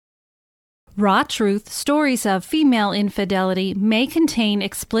Raw Truth Stories of Female Infidelity may contain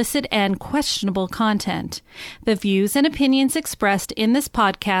explicit and questionable content. The views and opinions expressed in this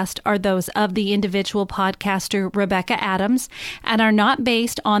podcast are those of the individual podcaster Rebecca Adams and are not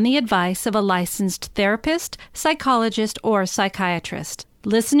based on the advice of a licensed therapist, psychologist, or psychiatrist.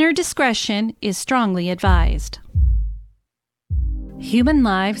 Listener discretion is strongly advised. Human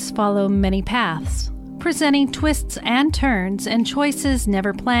lives follow many paths, presenting twists and turns and choices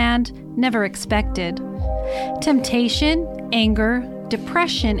never planned, never expected. Temptation, anger,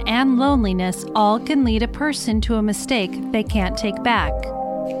 depression, and loneliness all can lead a person to a mistake they can't take back.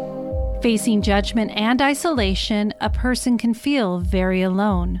 Facing judgment and isolation, a person can feel very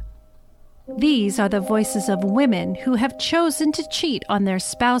alone. These are the voices of women who have chosen to cheat on their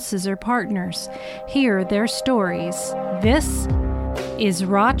spouses or partners. Hear their stories. This is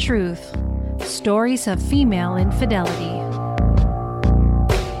Raw Truth. Stories of Female Infidelity.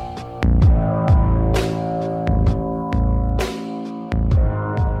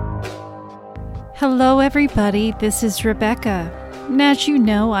 Hello everybody, this is Rebecca. And as you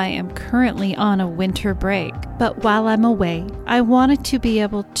know, I am currently on a winter break. But while I'm away, I wanted to be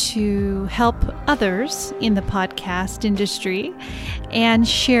able to help others in the podcast industry and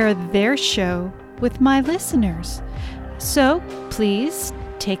share their show with my listeners. So please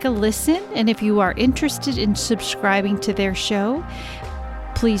take a listen, and if you are interested in subscribing to their show,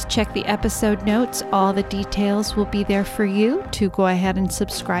 please check the episode notes. All the details will be there for you to go ahead and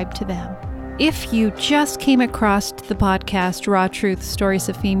subscribe to them. If you just came across the podcast Raw Truth Stories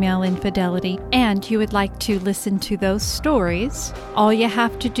of Female Infidelity and you would like to listen to those stories, all you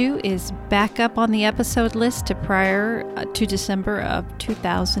have to do is back up on the episode list to prior to December of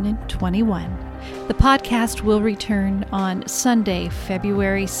 2021. The podcast will return on Sunday,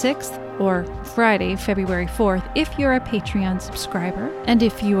 February 6th or Friday, February 4th if you're a Patreon subscriber. And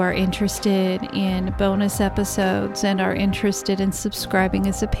if you are interested in bonus episodes and are interested in subscribing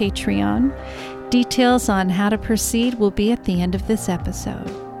as a Patreon, details on how to proceed will be at the end of this episode.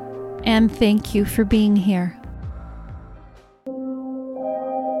 And thank you for being here.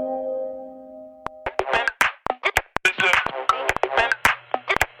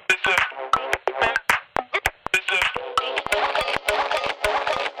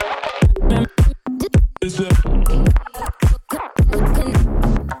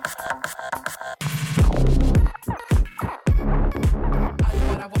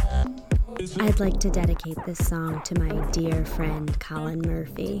 I'd like to dedicate this song to my dear friend Colin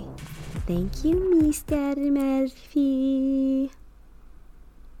Murphy. Thank you, Mr. Murphy.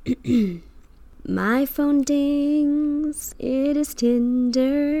 My phone dings, it is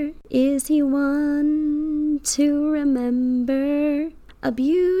Tinder. Is he one to remember? A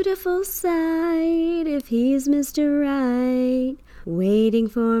beautiful sight if he's Mr. Right. Waiting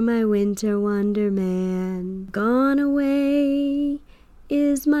for my winter wonderman. Gone away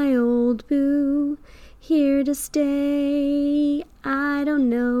is my old boo, here to stay, I don't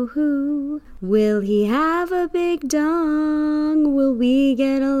know who. Will he have a big dong? Will we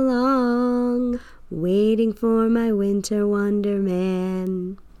get along? Waiting for my winter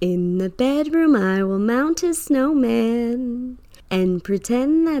wonderman. In the bedroom I will mount his snowman and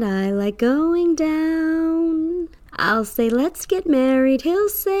pretend that I like going down. I'll say let's get married, he'll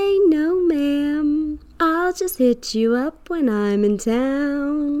say no ma'am. I'll just hit you up when I'm in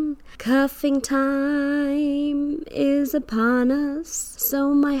town. Cuffing time is upon us,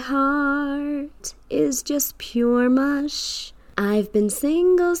 so my heart is just pure mush. I've been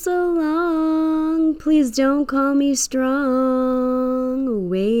single so long, please don't call me strong.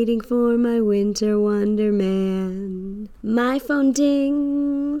 Waiting for my winter wonderman. My phone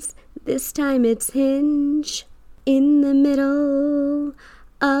dings, this time it's Hinge. In the middle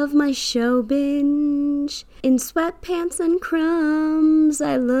of my show binge, in sweatpants and crumbs,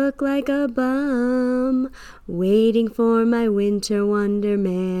 I look like a bum, waiting for my winter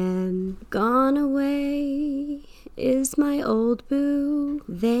wonderman. Gone away is my old boo.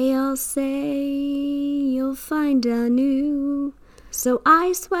 They all say you'll find a new, so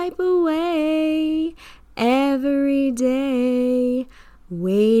I swipe away every day,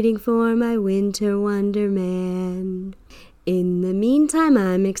 waiting for my winter wonderman. In the meantime,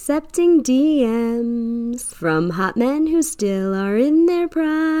 I'm accepting DMs from hot men who still are in their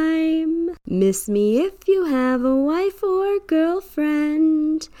prime. Miss me if you have a wife or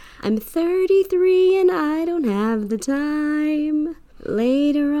girlfriend. I'm 33 and I don't have the time.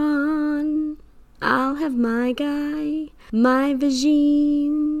 Later on, I'll have my guy. My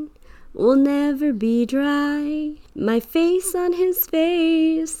vagine will never be dry. My face on his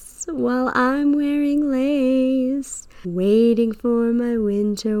face while I'm wearing lace. Waiting for my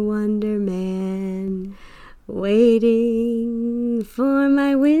winter wonderman. Waiting for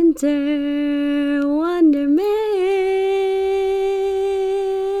my winter wonderman.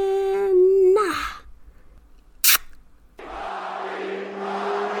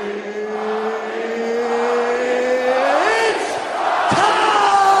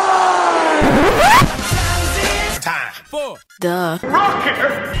 Duh.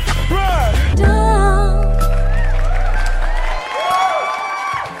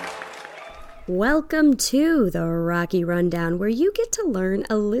 Welcome to the Rocky Rundown, where you get to learn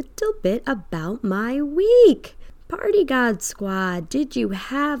a little bit about my week. Party God Squad, did you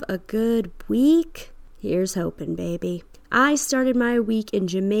have a good week? Here's hoping, baby. I started my week in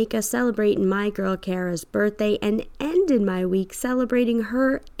Jamaica celebrating my girl Kara's birthday and ended my week celebrating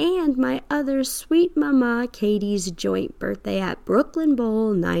her and my other sweet mama Katie's joint birthday at Brooklyn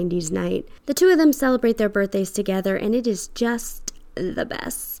Bowl 90s night. The two of them celebrate their birthdays together and it is just the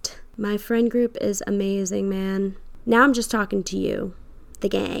best. My friend group is amazing, man. Now I'm just talking to you, the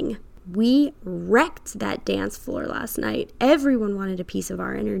gang. We wrecked that dance floor last night. Everyone wanted a piece of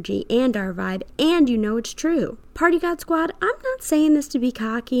our energy and our vibe, and you know it's true. Party God Squad, I'm not saying this to be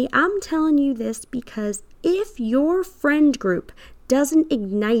cocky. I'm telling you this because if your friend group doesn't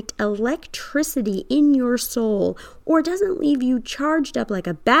ignite electricity in your soul or doesn't leave you charged up like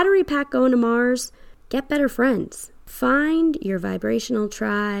a battery pack going to Mars, get better friends. Find your vibrational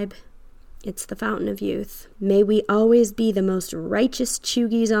tribe. It's the fountain of youth. May we always be the most righteous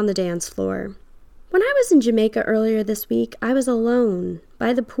chuggies on the dance floor. When I was in Jamaica earlier this week, I was alone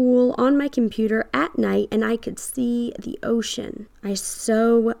by the pool on my computer at night and I could see the ocean. I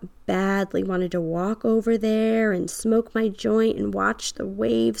so badly wanted to walk over there and smoke my joint and watch the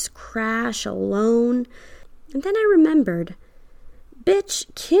waves crash alone. And then I remembered, bitch,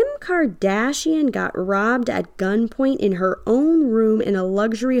 Kim Kardashian got robbed at gunpoint in her own room in a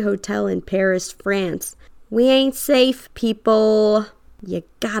luxury hotel in Paris, France. We ain't safe, people. You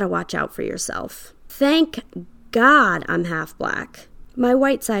gotta watch out for yourself. Thank God I'm half black. My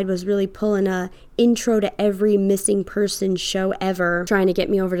white side was really pulling a intro to every missing person show ever, trying to get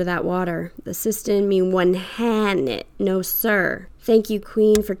me over to that water. The sister in me one hand it, no sir. Thank you,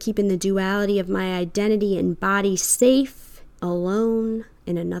 Queen, for keeping the duality of my identity and body safe. Alone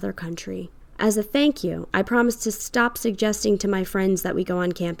in another country. As a thank you, I promised to stop suggesting to my friends that we go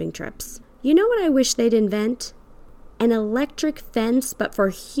on camping trips. You know what I wish they'd invent? An electric fence, but for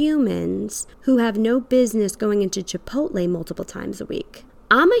humans who have no business going into Chipotle multiple times a week.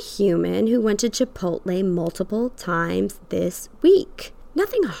 I'm a human who went to Chipotle multiple times this week.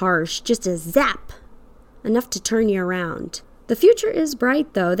 Nothing harsh, just a zap. Enough to turn you around. The future is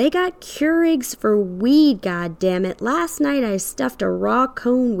bright, though. They got Keurigs for weed, goddammit. Last night I stuffed a raw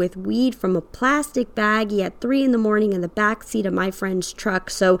cone with weed from a plastic baggie at 3 a.m. in the backseat of my friend's truck.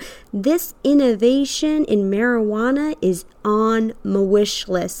 So this innovation in marijuana is on my wish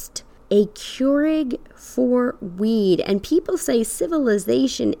list. A Keurig for weed. And people say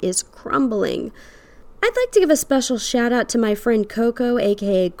civilization is crumbling. I'd like to give a special shout out to my friend Coco,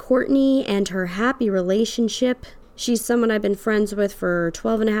 aka Courtney, and her happy relationship. She's someone I've been friends with for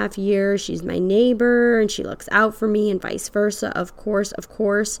 12 and a half years. She's my neighbor, and she looks out for me, and vice versa, of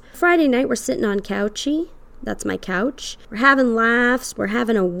course. Friday night, we're sitting on Couchy. That's my couch. We're having laughs. We're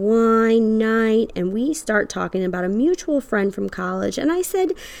having a wine night, and we start talking about a mutual friend from college. And I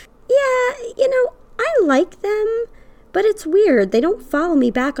said, yeah, I like them, but it's weird. They don't follow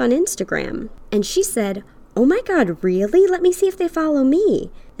me back on Instagram. And she said, oh my God, really? Let me see if they follow me.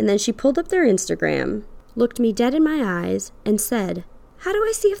 And then she pulled up their Instagram, looked me dead in my eyes, and said, how do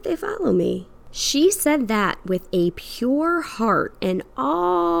I see if they follow me? She said that with a pure heart and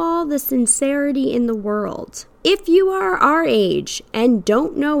all the sincerity in the world. If you are our age and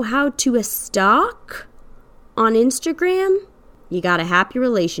don't know how to stalk on Instagram, you got a happy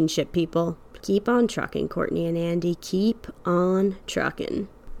relationship, people. Keep on trucking, Courtney and Andy. Keep on trucking.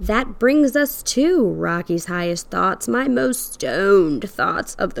 That brings us to Rocky's highest thoughts, my most stoned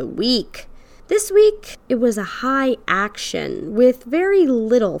thoughts of the week. This week, it was a high action with very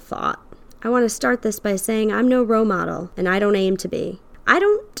little thought. I want to start this by saying I'm no role model, and I don't aim to be. I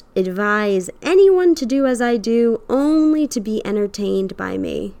don't advise anyone to do as I do, only to be entertained by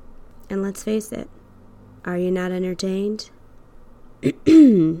me. And let's face it, are you not entertained?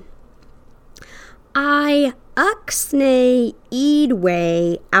 I uxnay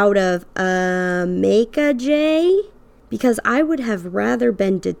Eadway out of Jamaica J, because I would have rather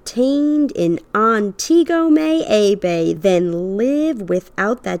been detained in Antigua Bay than live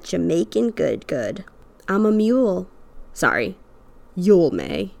without that Jamaican good. I'm a mule. Sorry, Yule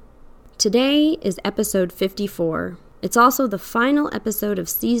May. Today is episode 54. It's also the final episode of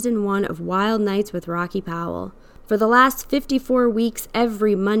Season 1 of Wild Nights with Rocky Powell. For the last 54 weeks,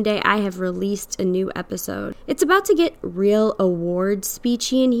 every Monday, I have released a new episode. It's about to get real award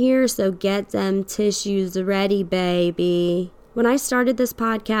speechy in here, so get them tissues ready, baby. When I started this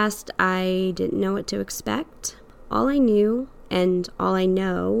podcast, I didn't know what to expect. All I knew, and all I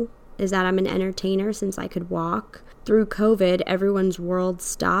know, is that I'm an entertainer since I could walk. Through COVID, everyone's world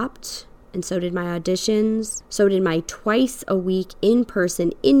stopped. And so did my auditions. So did my twice a week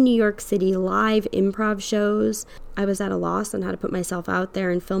in-person in New York City live improv shows. I was at a loss on how to put myself out there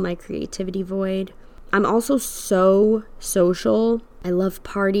and fill my creativity void. I'm also so social. I love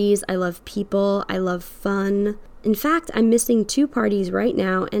parties. I love people. I love fun. In fact, I'm missing 2 parties right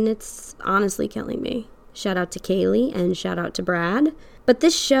now, and it's honestly killing me. Shout out to Kaylee and shout out to Brad. But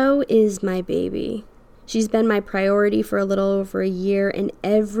this show is my baby. She's been my priority for a little over a year, and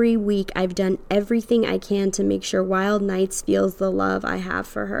every week I've done everything I can to make sure Wild Nights feels the love I have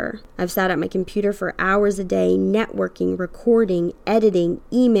for her. I've sat at my computer for hours a day, networking, recording, editing,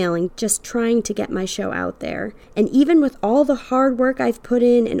 emailing, just trying to get my show out there. And even with all the hard work I've put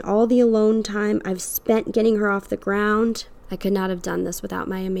in and all the alone time I've spent getting her off the ground, I could not have done this without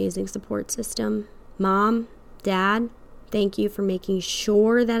my amazing support system. Mom, Dad, thank you for making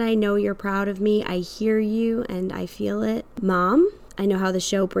sure that I know you're proud of me. I hear you and I feel it. Mom, I know how the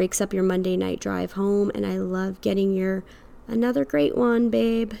show breaks up your Monday night drive home, and I love getting your "another great one,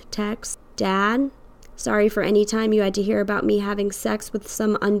 babe" text. Dad, sorry for any time you had to hear about me having sex with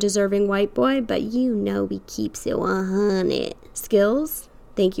some undeserving white boy, but you know we keeps it 100. Skills,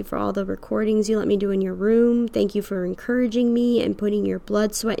 thank you for all the recordings you let me do in your room. Thank you for encouraging me and putting your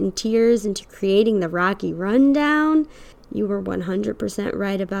blood, sweat, and tears into creating the Rocky Rundown. You were 100%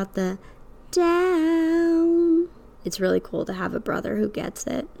 right about the down. It's really cool to have a brother who gets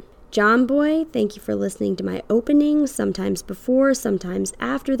it. John Boy, thank you for listening to my openings, sometimes before, sometimes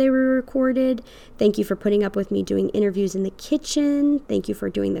after they were recorded. Thank you for putting up with me doing interviews in the kitchen. Thank you for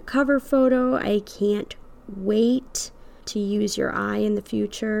doing the cover photo. I can't wait to use your eye in the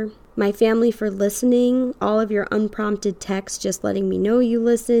future. My family for listening, all of your unprompted texts just letting me know you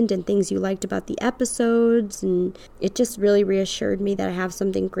listened and things you liked about the episodes, and it just really reassured me that I have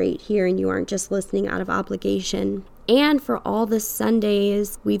something great here and you aren't just listening out of obligation. And for all the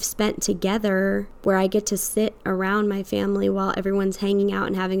Sundays we've spent together where I get to sit around my family while everyone's hanging out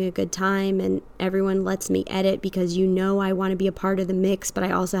and having a good time, and everyone lets me edit because you know I want to be a part of the mix, but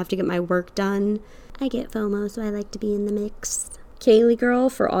I also have to get my work done. I get FOMO, so I like to be in the mix. Kaylee girl,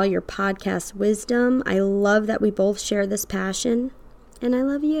 for all your podcast wisdom. I love that we both share this passion, and I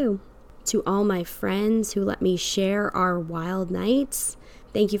love you. To all my friends who let me share our wild nights,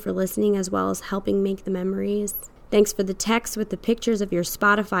 thank you for listening as well as helping make the memories. Thanks for the text with the pictures of your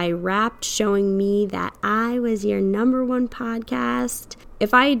Spotify Wrapped showing me that I was your #1 podcast.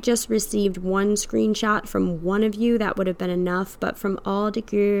 If I had just received one screenshot from one of you, that would have been enough, but from all the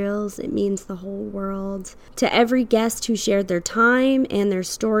girls, it means the whole world. To every guest who shared their time and their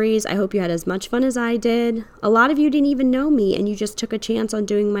stories, I hope you had as much fun as I did. A lot of you didn't even know me, and you just took a chance on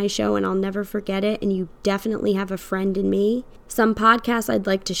doing my show, and I'll never forget it, and you definitely have a friend in me. Some podcasts I'd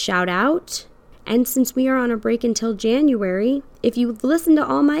like to shout out. And since we are on a break until January, if you've listened to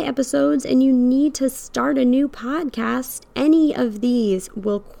all my episodes and you need to start a new podcast, any of these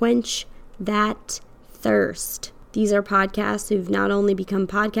will quench that thirst. These are podcasts who've not only become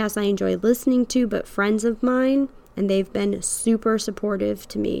podcasts I enjoy listening to, but friends of mine, and they've been super supportive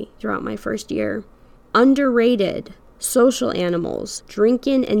to me throughout my first year. Underrated, Social Animals,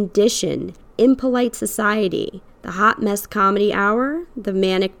 Drinkin' and Dishin', Impolite Society, The Hot Mess Comedy Hour, The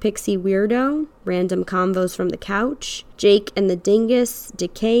Manic Pixie Weirdo, Random Convos from the Couch, Jake and the Dingus,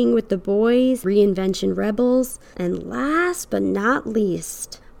 Decaying with the Boys, Reinvention Rebels, and last but not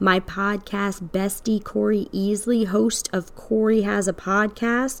least, my podcast bestie Corey Easley, host of Corey Has a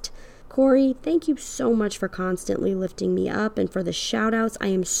Podcast. Corey, thank you so much for constantly lifting me up and for the shout outs. I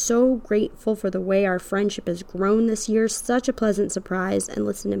am so grateful for the way our friendship has grown this year. Such a pleasant surprise, and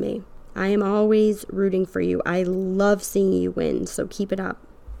listen to me. I am always rooting for you. I love seeing you win, so keep it up.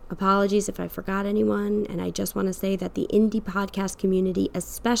 Apologies if I forgot anyone, and I just want to say that the indie podcast community,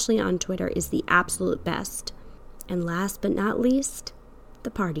 especially on Twitter, is the absolute best. And last but not least,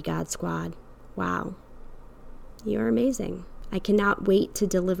 the Party God Squad. Wow. You're amazing. I cannot wait to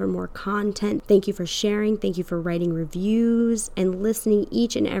deliver more content. Thank you for sharing. Thank you for writing reviews and listening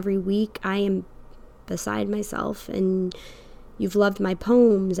each and every week. I am beside myself, and you've loved my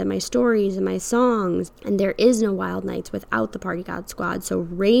poems and my stories and my songs, and there is no Wild Nights without the Party God Squad, so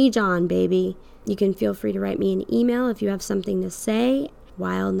rage on, baby. You can feel free to write me an email if you have something to say,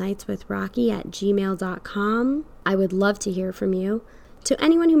 wildnightswithrocky@gmail.com. I would love to hear from you. To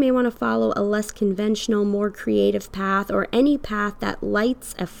anyone who may want to follow a less conventional, more creative path, or any path that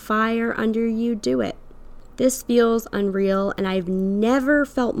lights a fire under you, do it. This feels unreal, and I've never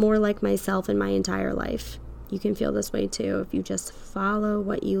felt more like myself in my entire life. You can feel this way too if you just follow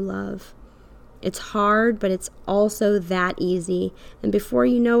what you love. It's hard, but it's also that easy. And before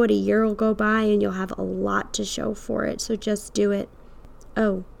you know it, a year will go by and you'll have a lot to show for it. So just do it.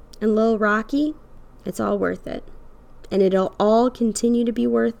 Oh, and Lil Rocky, it's all worth it. And it'll all continue to be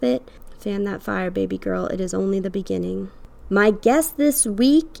worth it. Fan that fire, baby girl. It is only the beginning. My guest this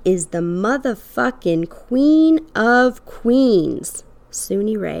week is the motherfucking queen of queens,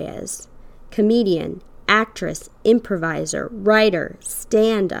 Suni Reyes. Comedian, actress, improviser, writer,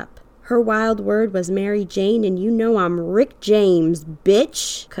 stand-up. Her wild word was Mary Jane, and you know I'm Rick James,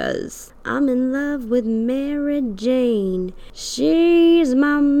 bitch. 'Cause I'm in love with Mary Jane. She's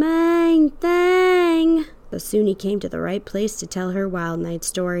my main thing. So Suni came to the right place to tell her Wild Night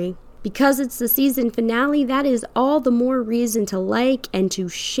story. Because it's the season finale, that is all the more reason to like and to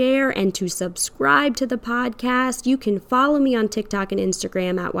share and to subscribe to the podcast. You can follow me on TikTok and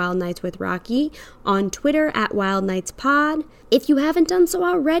Instagram at Wild Nights with Rocky, on Twitter at Wild Nights Pod. If you haven't done so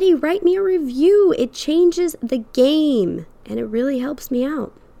already, write me a review. It changes the game, and it really helps me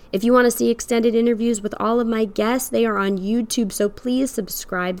out. If you want to see extended interviews with all of my guests, they are on YouTube, so please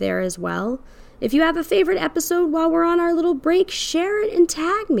subscribe there as well. If you have a favorite episode while we're on our little break, share it and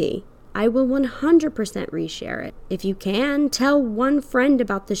tag me. I will 100% reshare it. If you can, tell one friend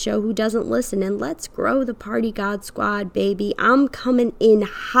about the show who doesn't listen, and let's grow the Party God Squad, baby. I'm coming in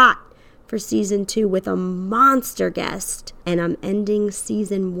hot for season 2 with a monster guest, and I'm ending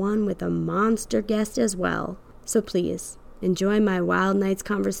season 1 with a monster guest as well. So please, enjoy my Wild Nights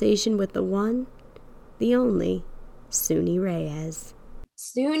conversation with the one, the only, Suni Reyes.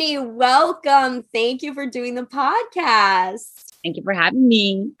 Suni, welcome. Thank you for doing the podcast. Thank you for having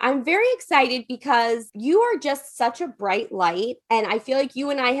me. I'm very excited because you are just such a bright light. And I feel like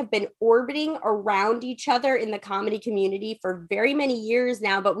you and I have been orbiting around each other in the comedy community for very many years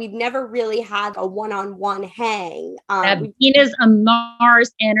now, but we've never really had a one-on-one hang. Venus and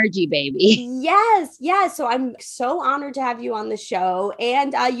Mars energy, baby. Yes. So I'm so honored to have you on the show.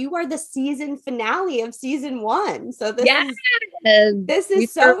 And you are the season finale of season 1. So this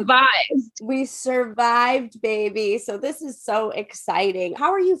is so survived. We survived, baby. So this is so exciting.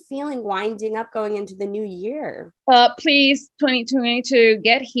 How are you feeling winding up going into the new year? Please, 2022,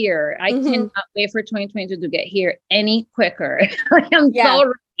 get here. I cannot wait for 2022 to get here any quicker. I am so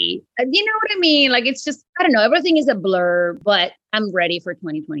ready. You know what I mean? Like, it's just, I don't know. Everything is a blur, but I'm ready for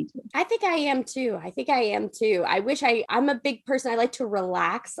 2022. I think I am too. I wish I'm a big person. I like to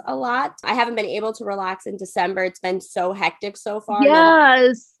relax a lot. I haven't been able to relax in December. It's been so hectic so far.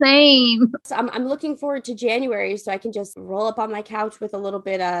 Yes, same. So I'm looking forward to January so I can just roll up on my couch with a little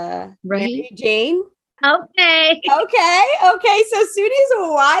bit of Mary Jane. Okay. So Suni's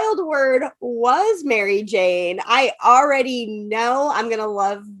wild word was Mary Jane. I already know I'm going to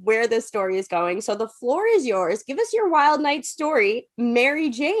love where this story is going. So the floor is yours. Give us your wild night story, Mary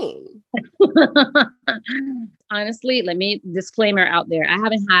Jane. Honestly, let me disclaimer out there. I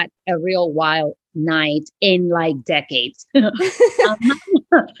haven't had a real wild night in like decades. I'm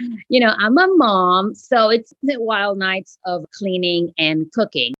a mom, so it's the wild nights of cleaning and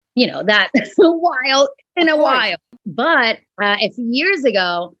cooking. That's wild in a while. But a few years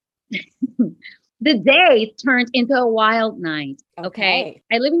ago, the day turned into a wild night. Okay.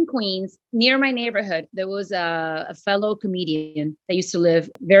 I live in Queens. Near my neighborhood, there was a fellow comedian that used to live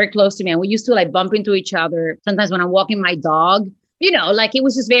very close to me. And we used to like bump into each other. Sometimes when I'm walking my dog, like it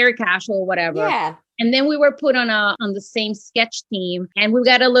was just very casual, whatever. Yeah. And then we were put on the same sketch team and we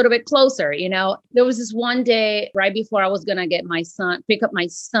got a little bit closer. There was this one day right before I was going to pick up my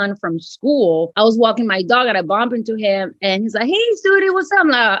son from school. I was walking my dog and I bumped into him and he's like, "Hey, Sudi, what's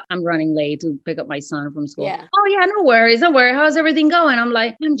up?" I'm running late to pick up my son from school. Yeah. "Oh yeah, no worries. How's everything going?" I'm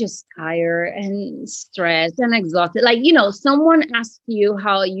like, "I'm just tired and stressed and exhausted." Like, someone asks you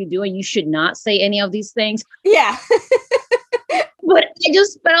how you do and you should not say any of these things. Yeah. But I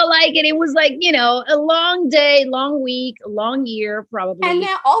just felt like it. It was like, a long day, long week, long year, probably. And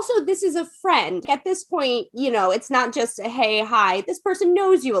now also, this is a friend. At this point, it's not just a hey, hi. This person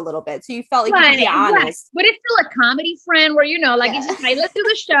knows you a little bit. So you felt like you could be honest. Right. But it's still a comedy friend where, it's just like, let's do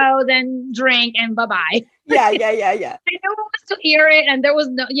the show, then drink and bye-bye. Yeah. And no one wants to hear it. And there was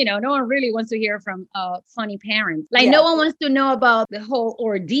no one really wants to hear from funny parents. Like no one wants to know about the whole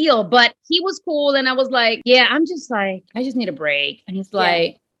ordeal, but he was cool. And I was like, I'm just like, I just need a break. And he's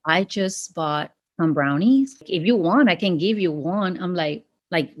like, I just bought some brownies. If you want, I can give you one. I'm like,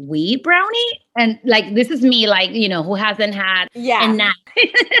 like weed brownie. And like, this is me, like, who hasn't had a nap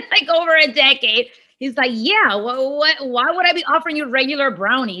like over a decade. He's like, yeah, why would I be offering you regular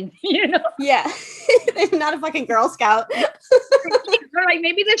brownies? Yeah. Not a fucking Girl Scout. They're like,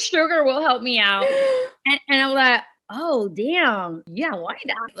 maybe the sugar will help me out. And I'm like, oh, damn. Yeah, why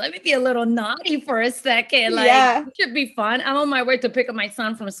not? Let me be a little naughty for a second. Like, it should be fun. I'm on my way to pick up my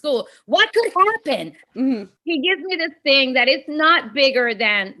son from school. What could happen? Mm-hmm. He gives me this thing that is not bigger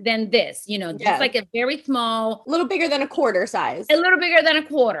than this, just like a very small. A little bigger than a quarter size. A little bigger than a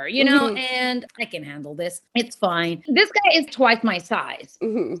quarter, and I can handle this. It's fine. This guy is twice my size.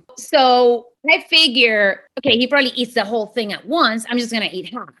 Mm-hmm. So I figure, okay, he probably eats the whole thing at once. I'm just going to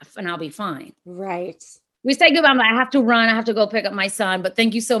eat half and I'll be fine. Right. We say goodbye. I'm like, I have to run. I have to go pick up my son. But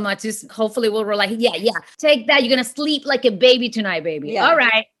thank you so much. Just hopefully we'll relax. Yeah. Take that. You're going to sleep like a baby tonight, baby. Yeah. All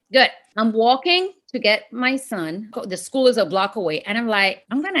right. Good. I'm walking to get my son. The school is a block away. And I'm like,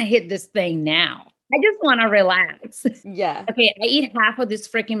 I'm going to hit this thing now. I just want to relax. Yeah. Okay. I eat half of this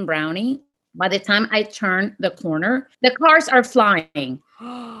freaking brownie. By the time I turn the corner, the cars are flying.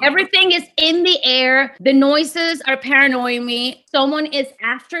 Everything is in the air. The noises are paranoid me. Someone is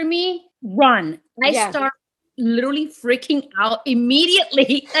after me. Run. I start literally freaking out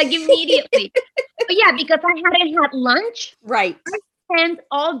immediately. But yeah, because I hadn't had lunch. Right. I spent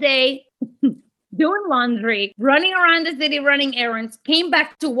all day doing laundry, running around the city, running errands, came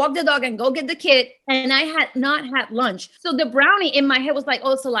back to walk the dog and go get the kid. And I had not had lunch. So the brownie in my head was like,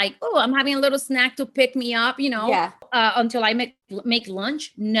 also like, oh, I'm having a little snack to pick me up, until I make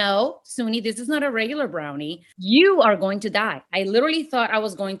lunch. No, Suni, this is not a regular brownie. You are going to die. I literally thought I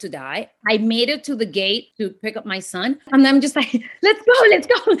was going to die. I made it to the gate to pick up my son. And I'm just like, let's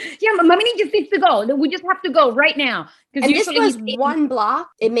go. Yeah, mommy just needs to go. We just have to go right now. And this was one block?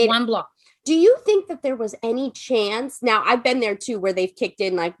 It made one block. Do you think that there was any chance? Now, I've been there too, where they've kicked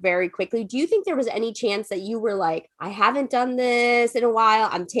in like very quickly. Do you think there was any chance that you were like, I haven't done this in a while.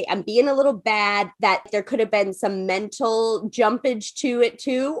 I'm being a little bad, that there could have been some mental jumpage to it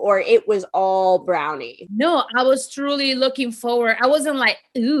too, or it was all brownie? No, I was truly looking forward. I wasn't like,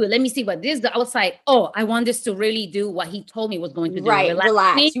 ooh, let me see what this does. I was like, oh, I want this to really do what he told me was going to do. Right,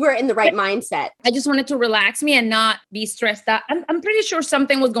 relax. You were in the right mindset. I just wanted to relax me and not be stressed out. I'm pretty sure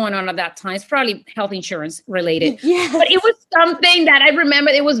something was going on at that time. It's probably health insurance related. Yeah. But it was something that I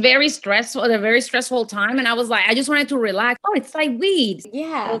remember. It was very stressful, a very stressful time. And I was like, I just wanted to relax. Oh, it's like weed.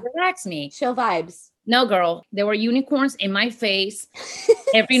 Yeah. It'll relax me. Chill vibes. No, girl. There were unicorns in my face.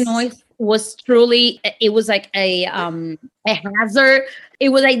 Every noise was truly, it was like a hazard.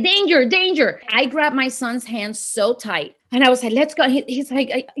 It was like, danger. I grabbed my son's hand so tight. And I was like, let's go. He's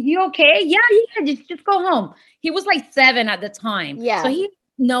like, you okay? Yeah, just go home. He was like 7 at the time. Yeah. So he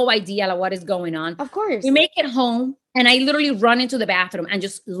no idea what is going on. Of course. We make it home and I literally run into the bathroom and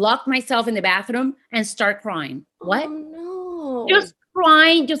just lock myself in the bathroom and start crying. What? Oh, no. Just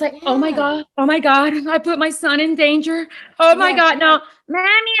crying, just like, oh my God, I put my son in danger. Oh my God, no.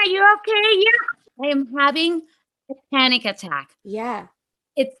 Mommy, are you okay? Yeah. I am having a panic attack. Yeah.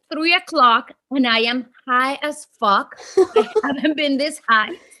 It's 3:00 and I am high as fuck. I haven't been this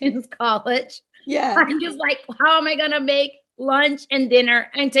high since college. Yeah. I'm just like, how am I going to make lunch and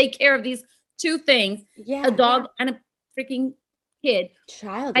dinner and take care of these 2 things? Yeah. A dog and a freaking kid.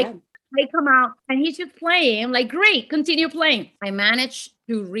 Child. I come out and he's just playing. I'm like, great, continue playing. I managed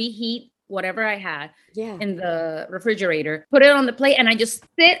to reheat whatever I had in the refrigerator, put it on the plate, and I just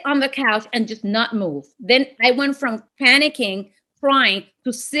sit on the couch and just not move. Then I went from panicking, crying,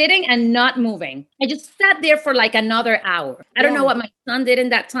 to sitting and not moving. I just sat there for like another hour. I don't know what my son did in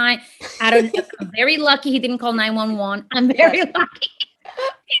that time. I'm very lucky he didn't call 911. I'm very lucky.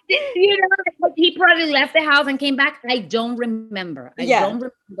 He probably left the house and came back. I don't remember. I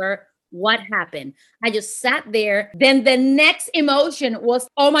don't remember what happened. I just sat there. Then the next emotion was,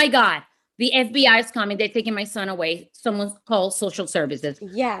 oh my God, the FBI is coming. They're taking my son away. Someone called social services.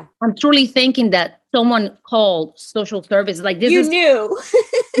 Yeah. I'm truly thinking that someone called social services. Like this knew.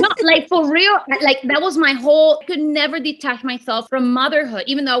 No, like for real. Like that was my whole, I could never detach myself from motherhood,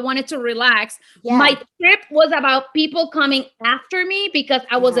 even though I wanted to relax. Yeah. My trip was about people coming after me because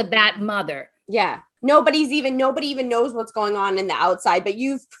I was a bad mother. Yeah. Nobody even knows what's going on in the outside, but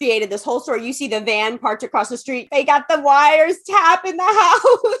you've created this whole story. You see the van parked across the street. They got the wires tap in the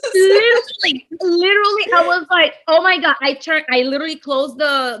house. literally, I was like, oh my God. I literally closed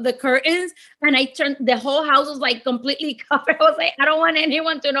the curtains and I turned, the whole house was like completely covered. I was like, I don't want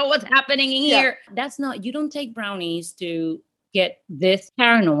anyone to know what's happening in here. That's not, you don't take brownies to get this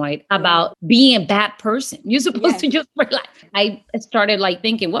paranoid about being a bad person. You're supposed to just relax. I started like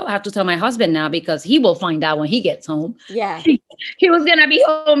thinking, well, I have to tell my husband now because he will find out when he gets home. Yeah. He was going to be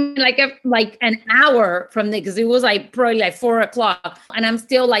home like an hour from because it was like probably like 4:00 and I'm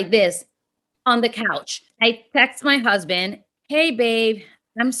still like this on the couch. I text my husband, hey babe,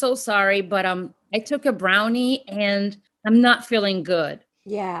 I'm so sorry, but I took a brownie and I'm not feeling good.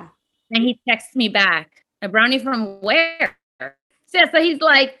 Yeah. And he texts me back, a brownie from where? So he's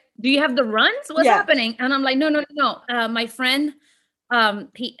like, do you have the runs? What's happening? And I'm like, no. My friend,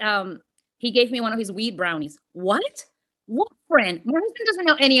 he gave me one of his weed brownies. What? What friend? My husband doesn't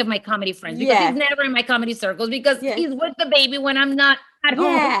know any of my comedy friends because he's never in my comedy circles because he's with the baby when I'm not at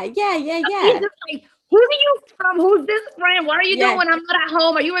home. Yeah. He's just like, who are you from? Who's this friend? What are you doing when I'm not at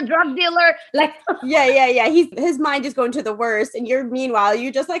home? Are you a drug dealer? Like, yeah. His mind is going to the worst, and meanwhile,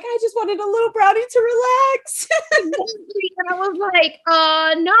 you're just like, I just wanted a little brownie to relax. And I was like,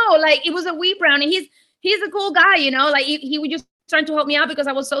 no, like it was a wee brownie. He's a cool guy, you know. Like he was just trying to help me out because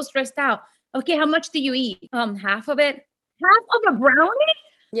I was so stressed out. Okay, how much do you eat? Half of it. Half of a brownie?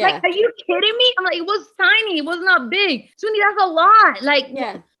 Yeah. Like, are you kidding me? I'm like, it was tiny. It was not big. Suni, that's a lot. Like,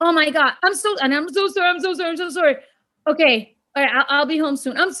 oh my God. I'm so sorry. Okay. All right. I'll be home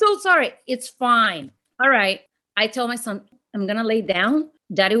soon. I'm so sorry. It's fine. All right. I tell my son, I'm going to lay down.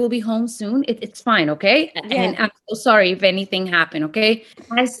 Daddy will be home soon. It's fine. Okay. Yeah. And I'm so sorry if anything happened. Okay.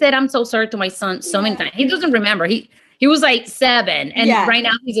 I said, I'm so sorry to my son so many times. He doesn't remember. He was like 7 and right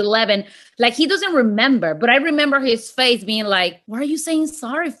now he's 11. Like he doesn't remember, but I remember his face being like, what are you saying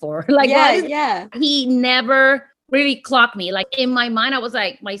sorry for? Like, he never really clocked me. Like in my mind, I was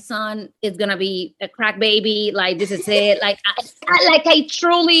like, my son is going to be a crack baby. Like, this is it. Like, I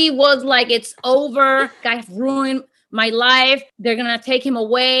truly was like, it's over. I've ruined my life. They're going to take him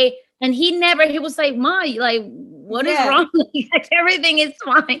away. And he was like, Ma, like, what is wrong? Like, everything is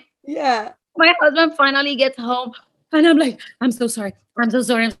fine. Yeah. My husband finally gets home. And I'm like, I'm so sorry. I'm so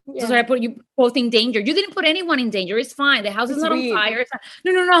sorry. I put you both in danger. You didn't put anyone in danger. It's fine. The house is not on fire.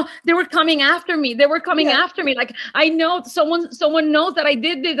 No. They were coming after me. Like, I know someone knows that I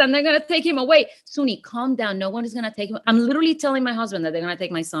did this and they're going to take him away. Suni, calm down. No one is going to take him. I'm literally telling my husband that they're going to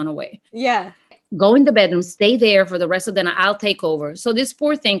take my son away. Yeah. Go in the bedroom, stay there for the rest of the night. I'll take over. So this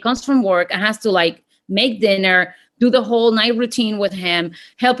poor thing comes from work and has to like make dinner, do the whole night routine with him,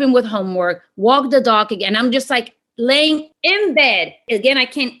 help him with homework, walk the dog again. I'm just like, laying in bed. Again, I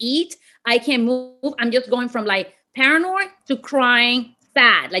can't eat. I can't move. I'm just going from like paranoid to crying,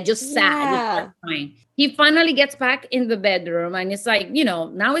 sad, like just sad. Just crying. He finally gets back in the bedroom and it's like,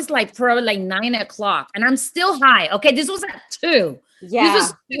 now it's like probably like 9:00 and I'm still high. Okay. This was at 2. Yeah. This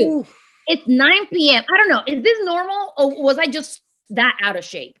was 2. Oof. It's 9 p.m. I don't know. Is this normal or was I just that out of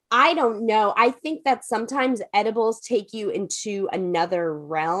shape? I don't know. I think that sometimes edibles take you into another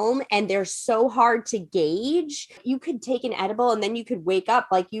realm and they're so hard to gauge. You could take an edible and then you could wake up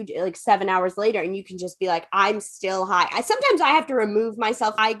like 7 hours later and you can just be like, I'm still high. Sometimes I have to remove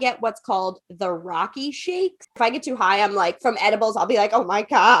myself. I get what's called the Rocky shakes. If I get too high, I'm like from edibles, I'll be like, oh my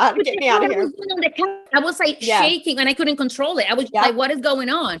God, get me out of here. I was like shaking and I couldn't control it. I was like, what is going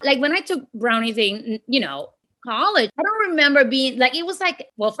on? Like when I took brownies in, college, I don't remember being like, it was like,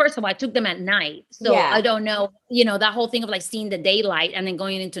 well, first of all, I took them at night. So I don't know, that whole thing of like seeing the daylight and then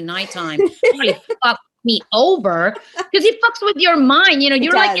going into nighttime really fucked me over because it fucks with your mind.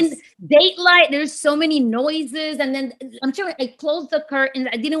 You're like in daylight, there's so many noises. And then until I closed the curtains,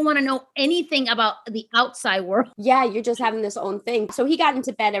 I didn't want to know anything about the outside world. Yeah, you're just having this own thing. So he got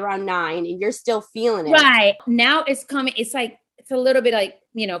into bed around 9 and you're still feeling it. Right. Now it's coming. It's like, it's a little bit like,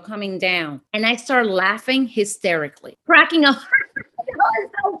 coming down. And I start laughing hysterically, cracking up. That was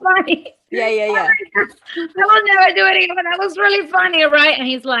so funny. Yeah. I will never do it again, but that was really funny, right? And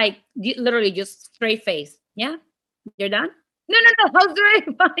he's like, literally just straight face. Yeah? You're done? No. That was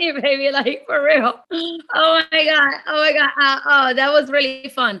really funny, baby. Like, for real. Oh my God. That was really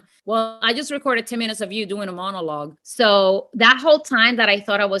fun. Well, I just recorded 10 minutes of you doing a monologue. So that whole time that I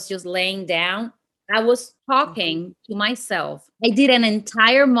thought I was just laying down, I was talking to myself. I did an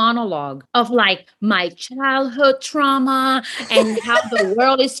entire monologue of like my childhood trauma and how the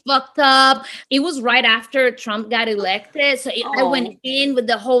world is fucked up. It was right after Trump got elected. So I went in with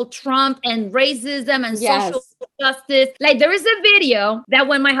the whole Trump and racism and social justice. Like there is a video that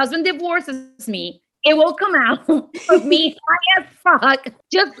when my husband divorces me, it will come out of me high as fuck.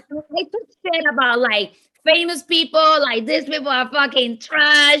 Just I took shit about like famous people, like these people are fucking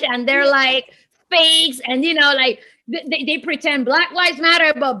trash and they're like fakes and like they pretend Black Lives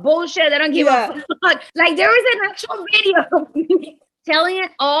Matter but bullshit. They don't give a fuck. Like there was an actual video telling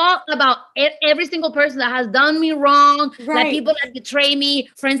it all about every single person that has done me wrong, like people that betray me,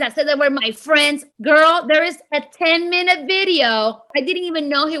 friends that said they were my friends. Girl, there is a 10-minute video. I didn't even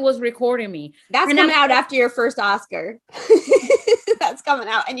know he was recording me. That's coming out after your first Oscar. That's coming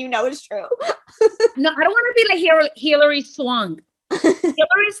out, and you know it's true. No, I don't want to be like Hillary Swank.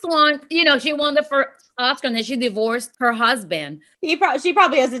 Hillary Swank, she won the first Oscar and then she divorced her husband. She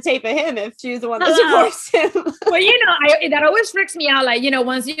probably has a tape of him if she was the one that divorced him. Well, that always freaks me out. Like,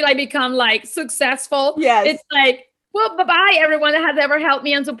 once you like become like successful, it's like, well, bye-bye everyone that has ever helped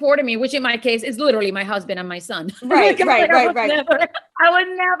me and supported me, which in my case is literally my husband and my son. Right. I would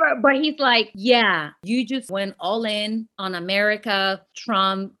never. But he's like, yeah, you just went all in on America,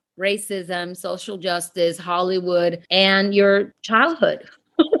 Trump, racism, social justice, Hollywood, and your childhood.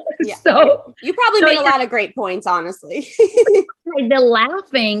 Yeah. So you probably made a lot of great points, honestly. The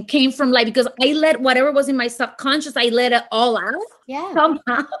laughing came from because I let whatever was in my subconscious, I let it all out. Yeah. Somehow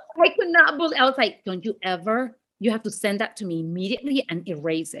I could not believe. I was like, don't you ever? You have to send that to me immediately and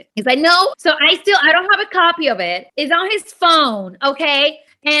erase it. He's like, no. So I don't have a copy of it. It's on his phone. Okay.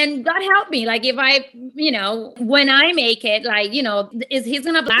 And God help me, like if I, when I make it, he's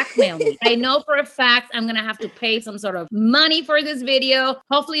going to blackmail me. I know for a fact I'm going to have to pay some sort of money for this video.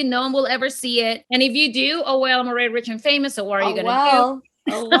 Hopefully no one will ever see it. And if you do, I'm already rich and famous. So what are you going to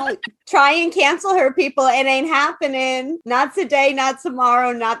do? Well, try and cancel her, people. It ain't happening. Not today, not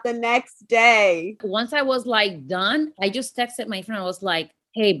tomorrow, not the next day. Once I was done, I just texted my friend. I was like,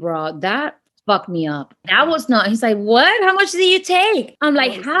 hey, bro, that fucked me up. That was not. He's like, what? How much did you take? I'm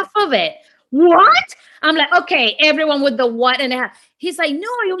like, half of it. What? I'm like, okay, everyone with the what and a half. He's like, no,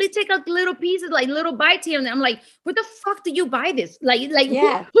 I only take little pieces, little bites here and there. I'm like, where the fuck did you buy this?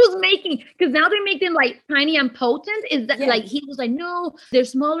 Who's making? Because now they make them tiny and potent. Is that he was like, no, they're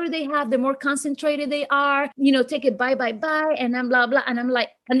smaller. The more concentrated they are. Take it bye. And I'm blah blah. And I'm like,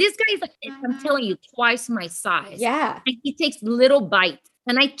 and this guy is like, I'm telling you, twice my size. Yeah. And he takes little bites,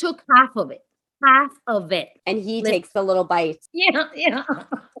 and I took half of it. And he takes the little bites. Yeah.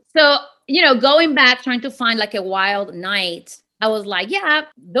 So, going back, trying to find a wild night, I was like, yeah,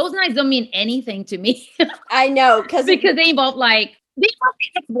 those nights don't mean anything to me. I know. Because they involve they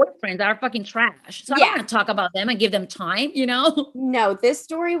involve ex-boyfriends that are fucking trash. So I don't want to talk about them and give them time, No, this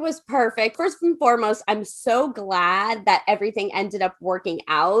story was perfect. First and foremost, I'm so glad that everything ended up working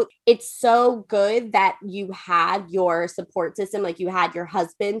out. It's so good that you had your support system, you had your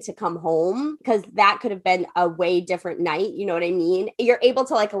husband to come home, because that could have been a way different night. You know what I mean? You're able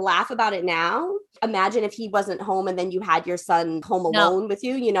to laugh about it now. Imagine if he wasn't home and then you had your son home alone with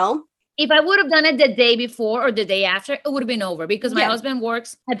you, If I would have done it the day before or the day after, it would have been over, because my husband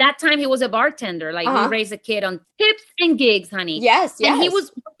works. At that time, he was a bartender. We raised a kid on tips and gigs, honey. Yes. And he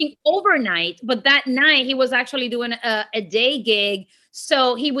was working overnight, but that night he was actually doing a day gig.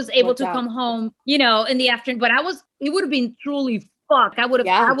 So he was able to come home, in the afternoon. But it would have been truly fucked. I would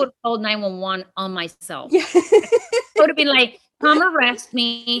have called 911 on myself. Yeah. I would have been like, come arrest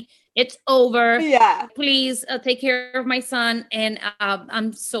me. It's over. Yeah. Please take care of my son. And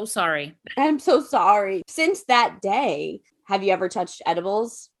I'm so sorry. I'm so sorry. Since that day, have you ever touched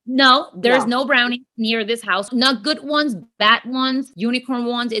edibles? No, there's no brownie near this house. Not good ones, bad ones, unicorn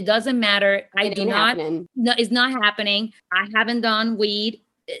ones. It doesn't matter. No, it's not happening. I haven't done weed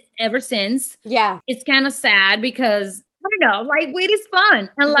ever since. Yeah. It's kind of sad because I don't know, weed is fun.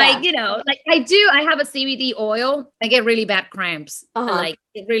 And I have a CBD oil. I get really bad cramps.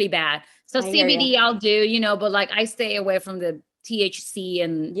 It's really bad. So CBD I'll do, but I stay away from the THC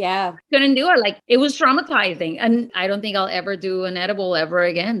and couldn't do it. It was traumatizing. And I don't think I'll ever do an edible ever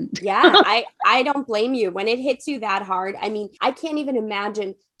again. Yeah, I don't blame you. When it hits you that hard, I mean, I can't even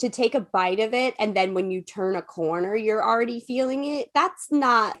imagine to take a bite of it. And then when you turn a corner, you're already feeling it. That's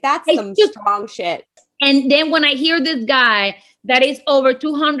some strong shit. And then when I hear this guy that is over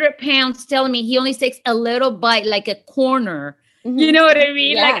 200 pounds telling me he only takes a little bite, like a corner, you know what I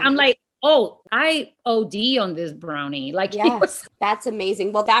mean? Yeah. I'm like, oh, I OD on this brownie. That's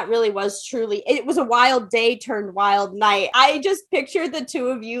amazing. Well, that really was it was a wild day turned wild night. I just pictured the two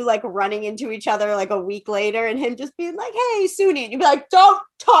of you running into each other a week later and him just being like, hey, Suni. And you'd be like, don't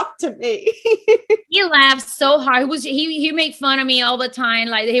talk to me. He laughed so hard. He made fun of me all the time.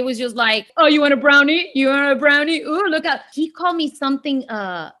 He was just like, oh, you want a brownie? You want a brownie? Ooh, look out. He called me something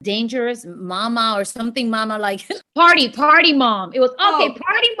dangerous mama or something mama, party mom. It was, okay,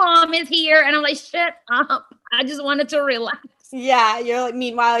 party mom is here. And I'm like, shut up. I just wanted to relax. Yeah, you're like,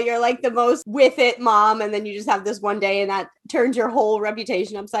 meanwhile, you're like the most with it mom, and then you just have this one day and that turns your whole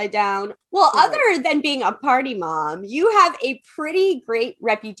reputation upside down. Well, Right. other than being a party mom, you have a pretty great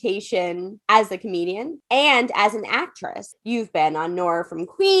reputation as a comedian and as an actress. You've been on Nora from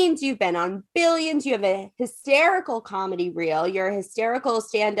Queens, you've been on Billions, you have a hysterical comedy reel, you're a hysterical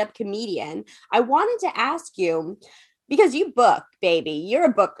stand-up comedian. I wanted to ask you, because you book, baby, you're a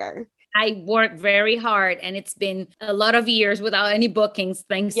booker. I work very hard, and it's been a lot of years without any bookings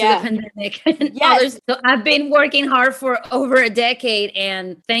thanks to the pandemic and others. So I've been working hard for over a decade,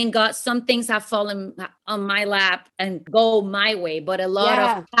 and thank God some things have fallen on my lap and go my way, but a lot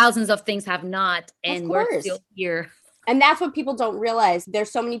of thousands of things have not, and we're still here. And that's what people don't realize.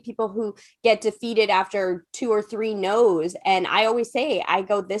 There's so many people who get defeated after 2 or 3 no's. And I always say, I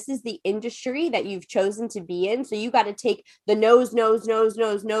go, this is the industry that you've chosen to be in. So you got to take the no's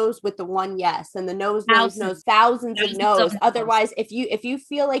with the one yes, and the no's, thousands of no's. Otherwise, if you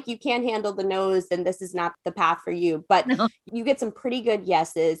feel like you can't handle the no's, then this is not the path for you. But you get some pretty good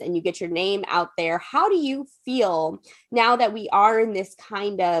yeses and you get your name out there. How do you feel now that we are in this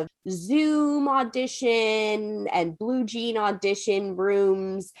kind of Zoom audition and Blue Jean audition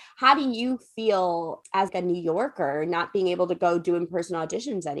rooms? How do you feel as a New Yorker not being able to go do in-person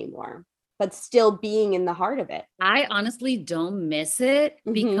auditions anymore, but still being in the heart of it? I honestly don't miss it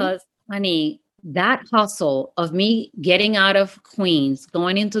because, honey, that hustle of me getting out of Queens,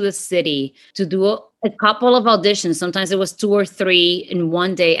 going into the city to do a couple of auditions, sometimes it was 2 or 3 in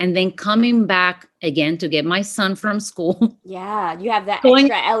one day, and then coming back again to get my son from school. Yeah, you have that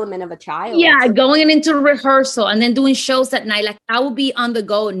extra element of a child. Yeah, going into rehearsal and then doing shows at night. Like I will be on the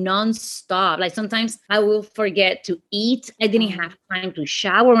go nonstop. Like sometimes I will forget to eat. I didn't have time to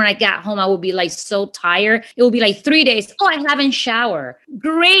shower. When I got home, I would be like so tired. It would be like 3 days. Oh, I haven't showered.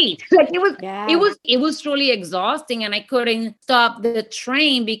 Great. Like it was truly exhausting, and I couldn't stop the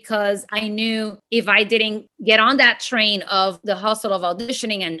train because I knew if I didn't get on that train of the hustle of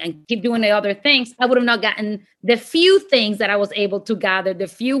auditioning and keep doing the other things, I would have not gotten the few things that I was able to gather, the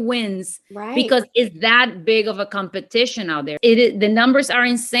few wins, because it's that big of a competition out there. The numbers are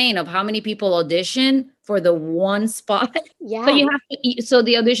insane of how many people audition for the one spot. Yeah. So you have to, so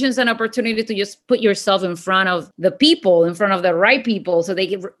the audition is an opportunity to just put yourself in front of the people, in front of the right people, so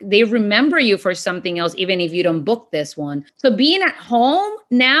they remember you for something else, even if you don't book this one. So being at home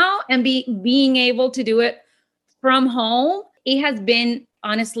now and being able to do it from home, it has been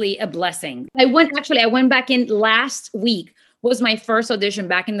honestly a blessing. I went back in last week, was my first audition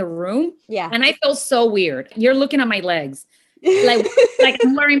back in the room. Yeah. And I felt so weird. You're looking at my legs. like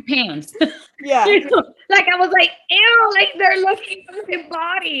I'm wearing pants. Yeah. Like I was like, ew, like they're looking at my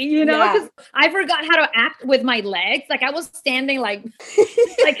body, you know, because I forgot how to act with my legs. Like I was standing like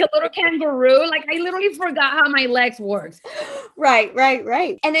a little kangaroo. Like I literally forgot how my legs worked.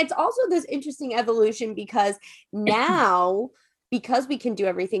 Right. And it's also this interesting evolution because now because we can do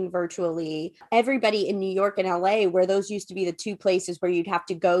everything virtually, everybody in New York and LA, where those used to be the 2 places where you'd have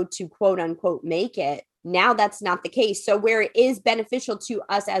to go to quote unquote make it, now that's not the case. So where it is beneficial to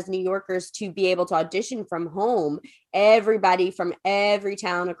us as New Yorkers to be able to audition from home, everybody from every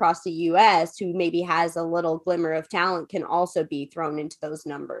town across the US who maybe has a little glimmer of talent can also be thrown into those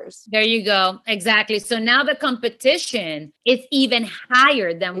numbers. There you go. Exactly. So now the competition is even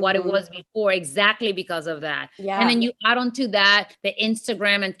higher than what it was before, exactly because of that. Yeah. And then you add on to that the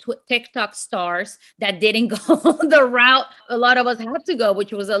Instagram and TikTok stars that didn't go the route a lot of us had to go,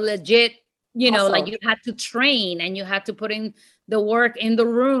 which was a legit, you know, like you had to train and you had to put in the work in the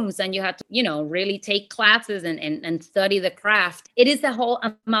rooms and you had to, you know, really take classes and study the craft. It is a whole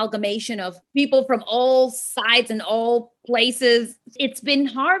amalgamation of people from all sides and all places. It's been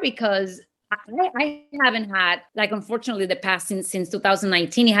hard because I haven't had, like, unfortunately, the past since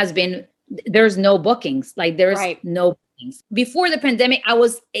 2019, it has been, there's no bookings. Like there's no bookings. Before the pandemic, I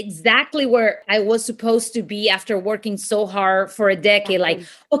was exactly where I was supposed to be after working so hard for a decade. Like,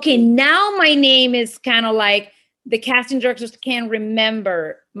 okay, now my name is kind of like the casting directors can't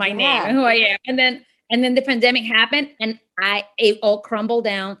remember my name and who I am. And then the pandemic happened and it all crumbled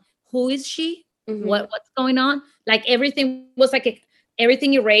down. Who is she? What's going on? Like everything was like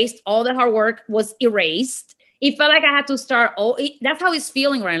everything erased. All the hard work was erased. It felt like I had to start. That's how it's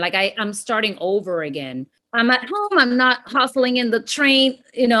feeling right now. Like I'm starting over again. I'm at home. I'm not hustling in the train,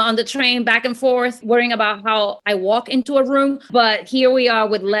 you know, on the train back and forth, worrying about how I walk into a room. But here we are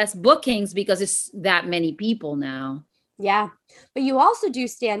with less bookings because it's that many people now. Yeah. But you also do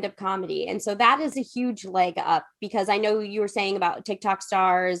stand-up comedy. And so that is a huge leg up, because I know you were saying about TikTok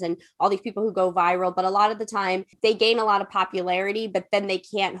stars and all these people who go viral, but a lot of the time they gain a lot of popularity, but then they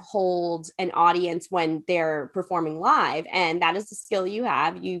can't hold an audience when they're performing live. And that is a skill you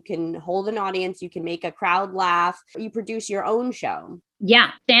have. You can hold an audience, you can make a crowd laugh, you produce your own show.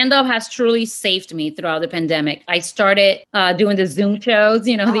 Yeah, stand-up has truly saved me throughout the pandemic. I started doing the Zoom shows,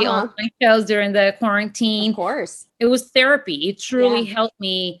 the online shows during the quarantine. Of course. It was therapy. It truly helped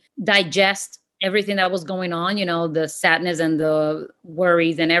me digest everything that was going on, the sadness and the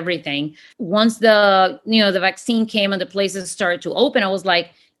worries and everything. Once the vaccine came and the places started to open, I was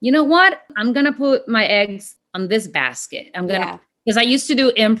like, you know what? I'm going to put my eggs on this basket. I'm going to, because I used to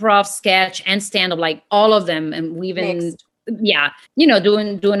do improv, sketch, and stand-up, like all of them. And we even... Mixed.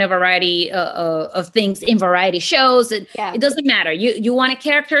 Doing a variety of things in variety shows. It doesn't matter. You want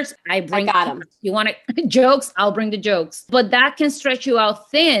characters, I got them. You want jokes, I'll bring the jokes. But that can stretch you out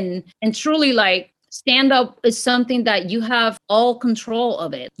thin, and truly, like, stand-up is something that you have all control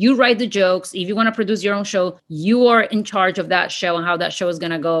of it. You write the jokes. If you want to produce your own show, you are in charge of that show and how that show is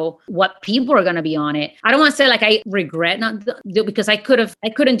going to go, what people are going to be on it. I don't want to say like I regret not because I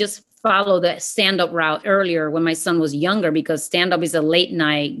couldn't just follow the stand-up route earlier when my son was younger, because stand-up is a late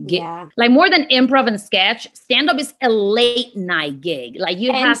night gig. Yeah. Like more than improv and sketch, stand-up is a late night gig. Like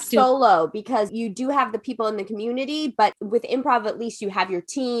you have to solo, because you do have the people in the community, but with improv, at least you have your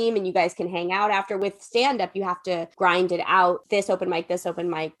team and you guys can hang out after. With stand-up, you have to grind it out. This open mic, this open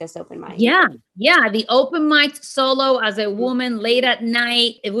mic, this open mic. Yeah. The open mic solo as a woman late at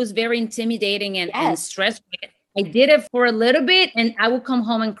night, it was very intimidating and stressful. I did it for a little bit and I would come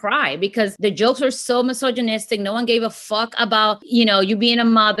home and cry because the jokes were so misogynistic. No one gave a fuck about, you being a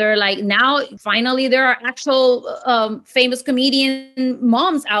mother. Like now, finally, there are actual famous comedian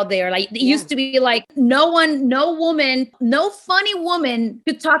moms out there. Like it used to be like no funny woman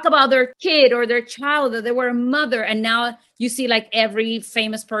could talk about their kid or their child, that they were a mother. And now you see like every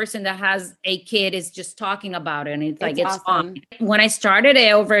famous person that has a kid is just talking about it. And it's awesome. Fun. When I started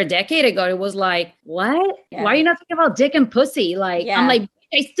it over a decade ago, it was like, what? Yeah. Why are you not talking about dick and pussy? Like, I'm like,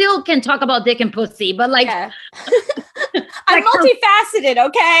 I still can talk about dick and pussy, but like, I'm multifaceted.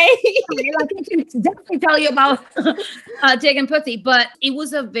 Okay. I can definitely tell you about dick and pussy, but it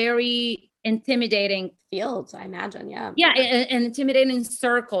was a very intimidating field, I imagine. Yeah, an intimidating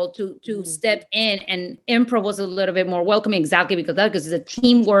circle to step in, and improv was a little bit more welcoming, exactly because it's a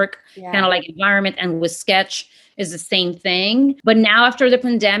teamwork kind of like environment, and with sketch is the same thing. But now after the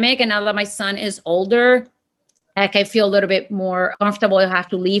pandemic, and now that my son is older, like I feel a little bit more comfortable. I have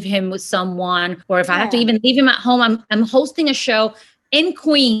to leave him with someone, or if I have to even leave him at home, I'm hosting a show in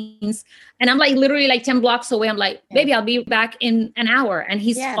Queens. And I'm like literally like 10 blocks away. I'm like, baby, I'll be back in an hour. And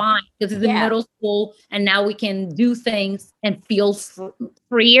he's fine because he's in middle school. And now we can do things and feel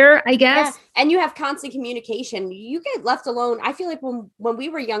freer, I guess. Yeah. And you have constant communication. You get left alone. I feel like when we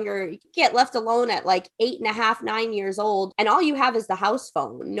were younger, you get left alone at like 8.5, 9 years old. And all you have is the house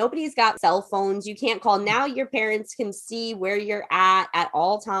phone. Nobody's got cell phones. You can't call. Now your parents can see where you're at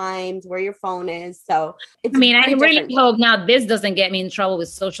all times, where your phone is. So it's I really hope now this doesn't get me in trouble with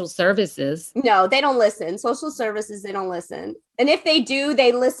social services. No, they don't listen. Social services, they don't listen. And if they do,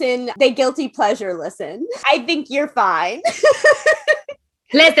 they listen. They guilty pleasure listen. I think you're fine.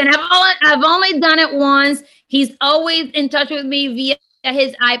 Listen, I've only done it once. He's always in touch with me via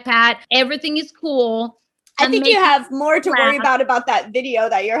his iPad. Everything is cool. I think you have more to worry about that video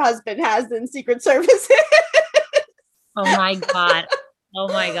that your husband has than Secret Service. Oh my God. Oh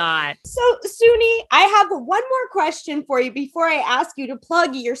my God. So Suni, I have one more question for you before I ask you to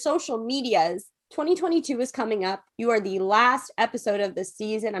plug your social medias. 2022 is coming up. You are the last episode of the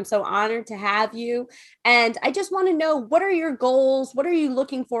season. I'm so honored to have you. And I just want to know, what are your goals? What are you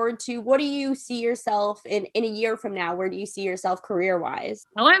looking forward to? What do you see yourself in a year from now? Where do you see yourself career-wise?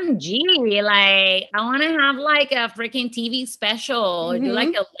 OMG, like I want to have like a freaking TV special, do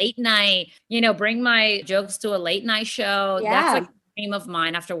like a late night, bring my jokes to a late night show. Yeah. That's like dream of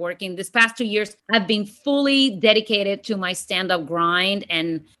mine. After working this past 2 years, I've been fully dedicated to my stand-up grind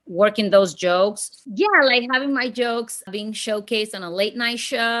and working those jokes. Yeah, like having my jokes being showcased on a late night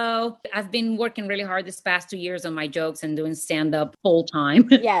show. I've been working really hard this past 2 years on my jokes and doing stand-up full time.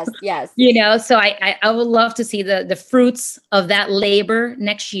 Yes. So I would love to see the fruits of that labor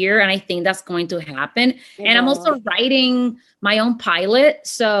next year. And I think that's going to happen. And I'm also writing my own pilot.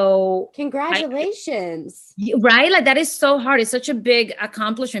 So congratulations. Right? Like that is so hard. It's such a big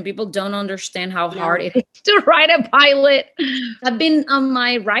accomplishment. People don't understand how hard it is to write a pilot. I've been on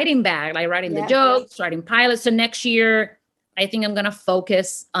my writing bag, like writing the jokes, writing pilots. So next year, I think I'm going to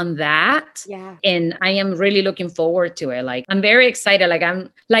focus on that. Yeah. And I am really looking forward to it. Like, I'm very excited. Like, I'm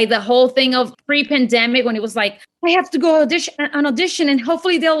like the whole thing of pre-pandemic when it was like, I have to go audition and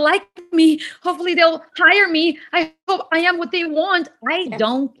hopefully they'll like me. Hopefully they'll hire me. I hope I am what they want. I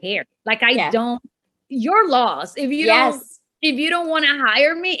don't care. Like, I don't, your loss. If you don't want to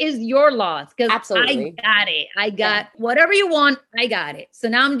hire me, is your loss. Because I got it. I got whatever you want. I got it. So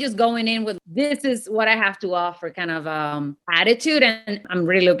now I'm just going in with, this is what I have to offer kind of attitude. And I'm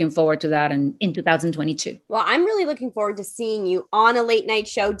really looking forward to that in 2022. Well, I'm really looking forward to seeing you on a late night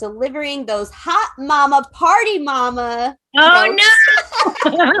show, delivering those hot mama, party mama. Oh, no.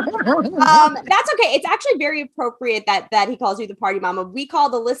 That's okay. It's actually very appropriate that he calls you the party mama. We call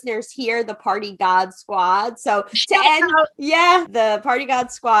the listeners here the Party God Squad. So the Party God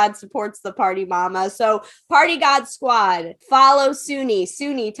Squad supports the party mama. So Party God Squad, follow Suni.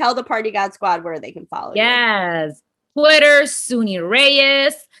 Suni, tell the Party God Squad where they can follow you. Yes. Twitter, Suni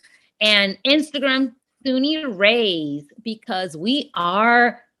Reyes, and Instagram, Suni Reyes, because we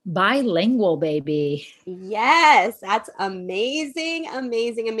are bilingual, baby. Yes, that's amazing,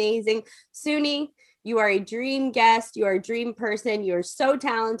 amazing, amazing. Suni, you are a dream guest. You are a dream person. You're so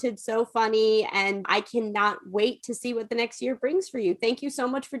talented, so funny, and I cannot wait to see what the next year brings for you. Thank you so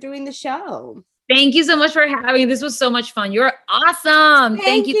much for doing the show. Thank you so much for having me. This was so much fun. You're awesome.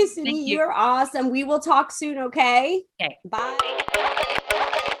 Thank you, Suni. Thank you. You're awesome. We will talk soon, okay? Okay. Bye.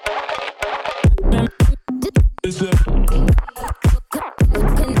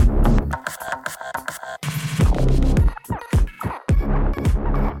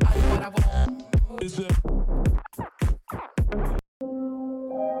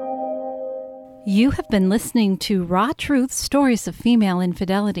 You have been listening to Raw Truth Stories of Female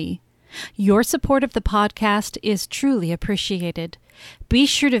Infidelity. Your support of the podcast is truly appreciated. Be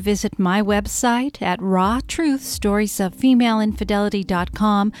sure to visit my website at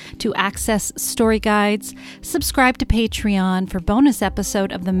rawtruthstoriesoffemaleinfidelity.com to access story guides, subscribe to Patreon for bonus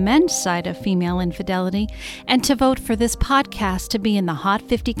episode of the men's side of female infidelity, and to vote for this podcast to be in the Hot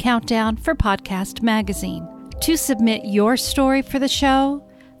 50 Countdown for Podcast Magazine. To submit your story for the show,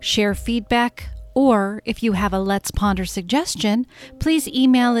 share feedback, or if you have a Let's Ponder suggestion, please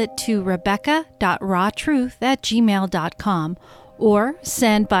email it to rebecca.rawtruth@gmail.com or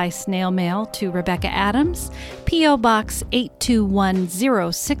send by snail mail to Rebecca Adams, P.O. Box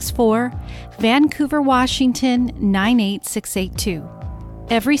 821064, Vancouver, Washington 98682.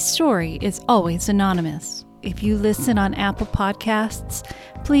 Every story is always anonymous. If you listen on Apple Podcasts,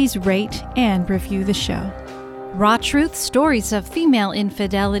 please rate and review the show. Raw Truth Stories of Female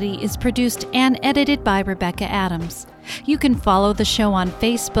Infidelity is produced and edited by Rebecca Adams. You can follow the show on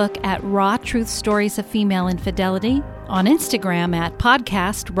Facebook at Raw Truth Stories of Female Infidelity, on Instagram at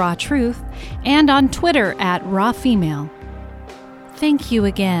Podcast Raw Truth, and on Twitter at Raw Female. Thank you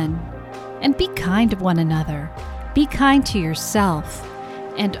again, and be kind to one another. Be kind to yourself,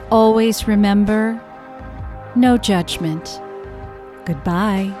 and always remember, no judgment.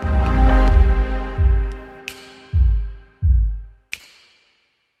 Goodbye.